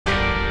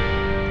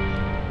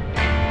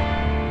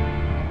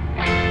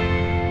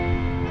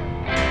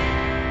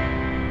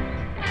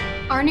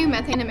Our new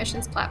methane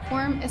emissions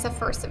platform is a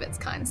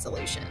first-of-its-kind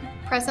solution.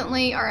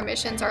 Presently, our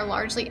emissions are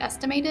largely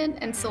estimated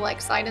and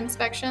select site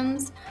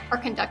inspections are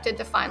conducted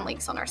to find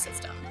leaks on our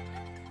system.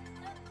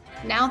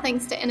 Now,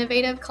 thanks to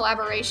innovative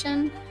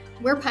collaboration,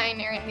 we're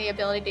pioneering the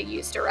ability to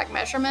use direct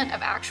measurement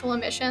of actual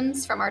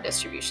emissions from our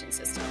distribution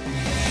system.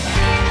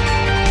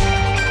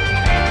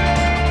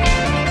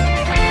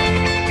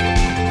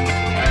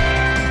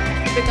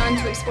 We've begun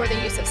to explore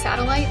the use of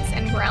satellites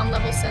and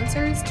ground-level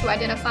sensors to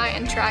identify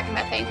and track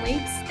methane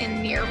leaks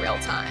in near real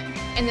time.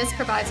 And this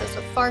provides us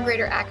with far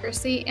greater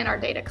accuracy in our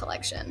data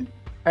collection.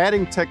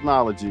 Adding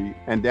technology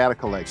and data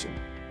collection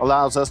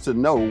allows us to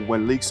know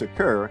when leaks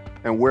occur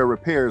and where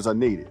repairs are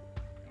needed.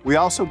 We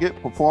also get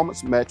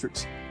performance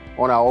metrics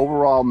on our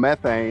overall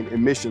methane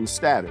emission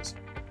status,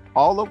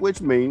 all of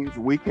which means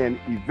we can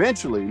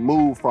eventually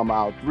move from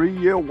our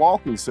 3-year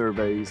walking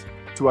surveys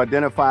to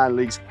identifying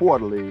leaks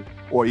quarterly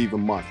or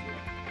even monthly.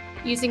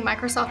 Using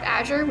Microsoft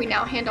Azure, we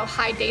now handle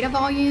high data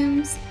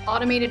volumes,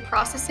 automated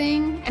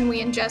processing, and we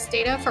ingest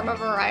data from a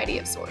variety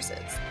of sources.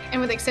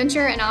 And with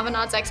Accenture and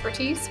Avanad's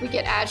expertise, we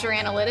get Azure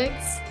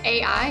Analytics,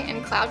 AI,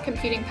 and cloud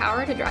computing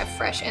power to drive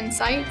fresh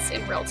insights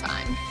in real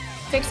time.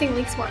 Fixing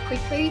leaks more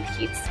quickly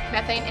keeps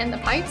methane in the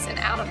pipes and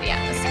out of the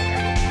atmosphere.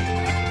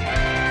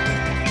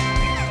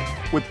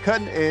 With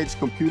cutting-edge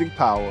computing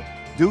power,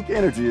 Duke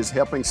Energy is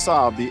helping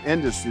solve the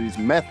industry's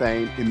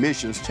methane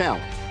emissions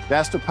challenge.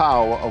 That's the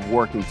power of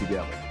working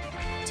together.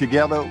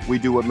 Together, we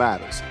do what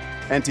matters.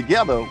 And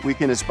together, we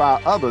can inspire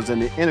others in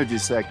the energy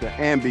sector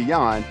and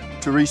beyond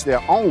to reach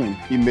their own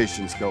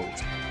emissions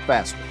goals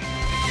faster.